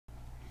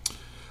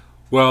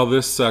Well,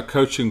 this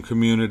coaching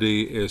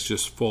community is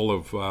just full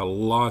of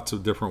lots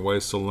of different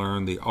ways to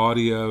learn. The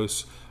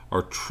audios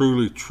are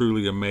truly,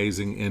 truly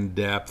amazing, in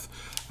depth.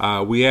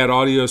 We add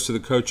audios to the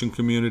coaching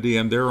community,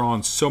 and they're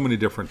on so many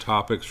different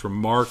topics, from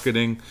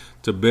marketing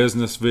to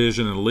business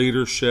vision and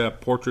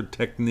leadership, portrait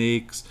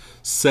techniques,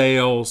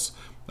 sales,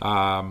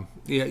 on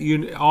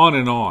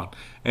and on.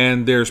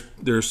 And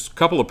there's a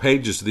couple of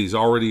pages of these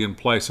already in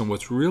place. And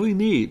what's really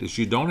neat is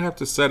you don't have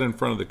to sit in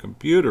front of the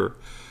computer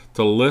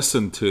to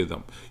listen to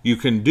them. You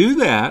can do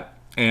that,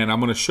 and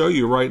I'm going to show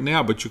you right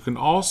now, but you can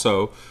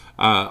also,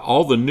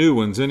 all the new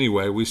ones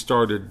anyway, we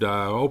started,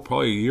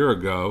 probably a year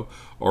ago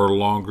or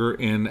longer,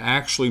 in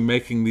actually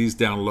making these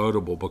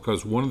downloadable,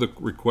 because one of the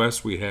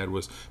requests we had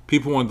was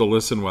people wanted to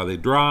listen while they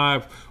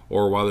drive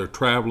or while they're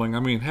traveling.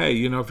 I mean, hey,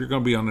 if you're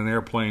going to be on an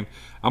airplane,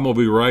 I'm going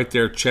to be right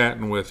there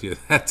chatting with you.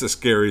 That's a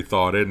scary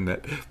thought, isn't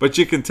it? But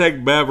you can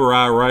take Bev or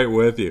I right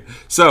with you.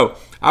 So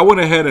I went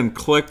ahead and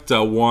clicked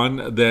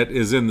one that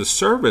is in the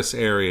service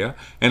area,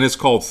 and it's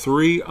called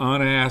 3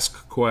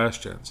 Unasked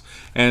Questions.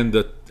 And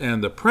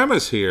the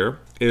premise here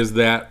is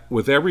that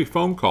with every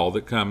phone call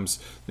that comes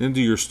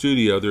into your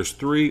studio, there's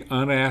 3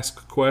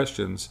 unasked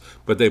questions,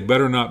 but they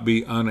better not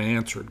be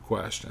unanswered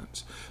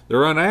questions.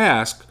 They're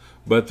unasked,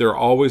 but they're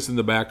always in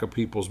the back of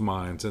people's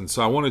minds. And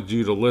so I wanted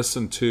you to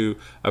listen to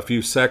a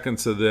few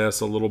seconds of this,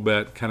 a little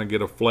bit, kind of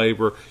get a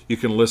flavor. You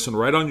can listen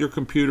right on your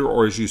computer,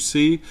 or as you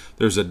see,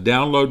 there's a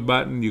download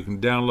button. You can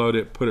download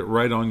it, put it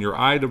right on your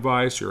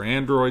iDevice, your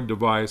Android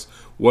device,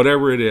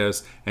 whatever it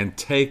is, and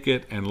take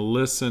it and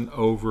listen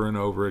over and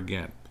over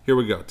again. Here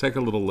we go. Take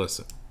a little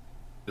listen.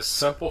 A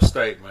simple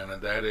statement,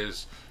 and that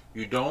is,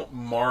 you don't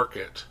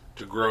market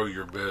to grow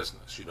your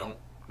business. In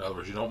other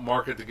words, you don't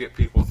market to get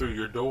people through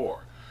your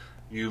door.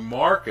 You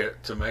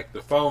market to make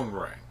the phone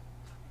ring.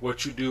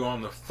 What you do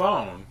on the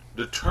phone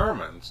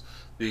determines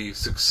the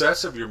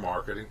success of your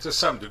marketing to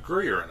some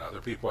degree or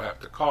another. People have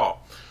to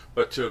call.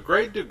 But to a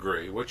great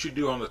degree, what you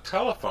do on the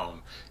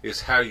telephone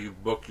is how you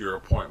book your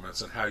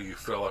appointments and how you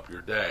fill up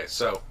your day.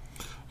 So,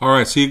 all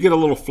right, so you get a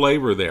little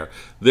flavor there.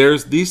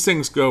 These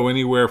things go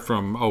anywhere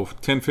from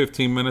 10,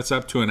 15 minutes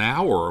up to an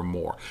hour or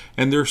more.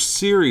 And there's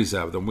series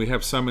of them. We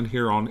have some in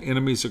here on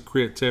enemies of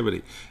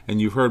creativity.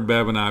 And you've heard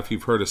Bev and I, if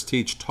you've heard us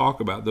teach,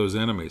 talk about those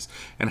enemies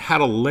and how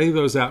to lay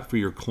those out for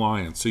your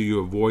clients so you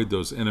avoid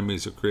those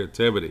enemies of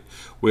creativity.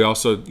 We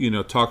also,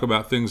 talk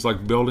about things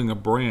like building a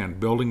brand,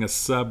 building a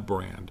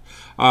sub-brand,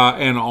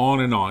 and on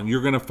and on.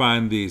 You're going to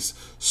find these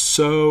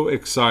so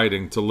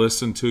exciting to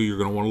listen to. You're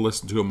going to want to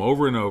listen to them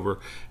over and over,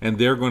 and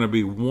they're going to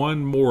be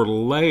one more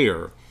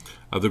layer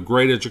of the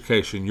great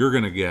education you're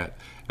going to get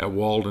at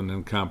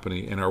Walden &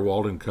 Company in our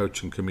Walden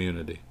Coaching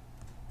community.